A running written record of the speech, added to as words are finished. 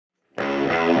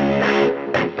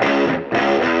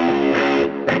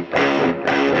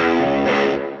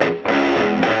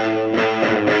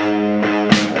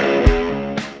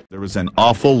there's an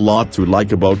awful lot to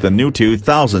like about the new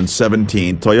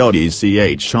 2017 Toyota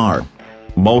C-HR.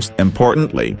 Most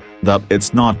importantly, that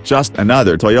it's not just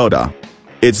another Toyota.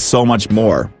 It's so much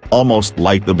more, almost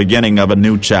like the beginning of a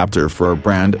new chapter for a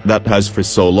brand that has for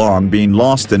so long been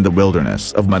lost in the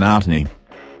wilderness of monotony.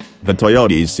 The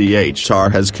Toyota C-HR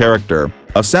has character,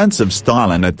 a sense of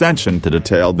style and attention to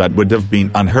detail that would have been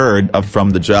unheard of from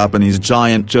the Japanese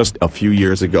giant just a few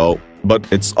years ago, but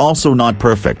it's also not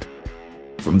perfect.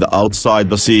 From the outside,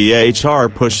 the C-HR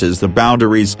pushes the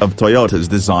boundaries of Toyota's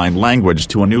design language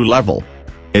to a new level.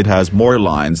 It has more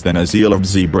lines than a zeal of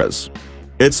zebras.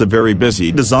 It's a very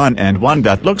busy design and one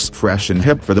that looks fresh and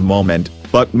hip for the moment,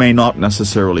 but may not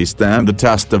necessarily stand the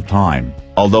test of time,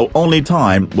 although only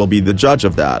time will be the judge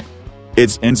of that.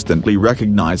 It's instantly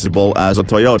recognizable as a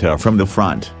Toyota from the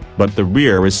front, but the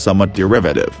rear is somewhat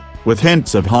derivative, with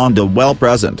hints of Honda well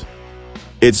present.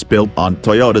 It's built on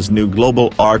Toyota's new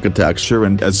global architecture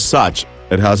and as such,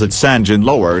 it has its engine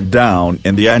lowered down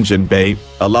in the engine bay,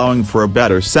 allowing for a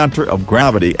better center of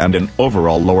gravity and an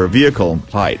overall lower vehicle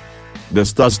height.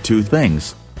 This does two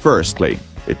things: firstly,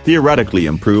 it theoretically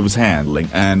improves handling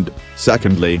and,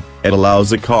 secondly, it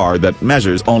allows a car that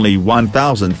measures only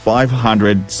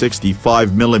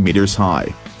 1,565 mm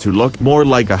high, to look more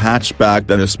like a hatchback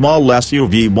than a small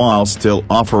SUV while still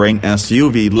offering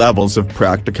SUV levels of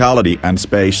practicality and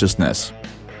spaciousness.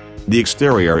 The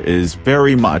exterior is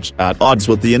very much at odds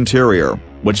with the interior,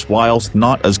 which whilst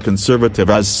not as conservative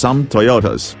as some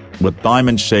Toyotas, with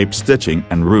diamond-shaped stitching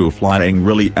and roof lining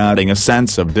really adding a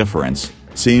sense of difference,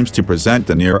 seems to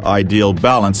present a near-ideal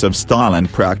balance of style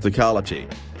and practicality.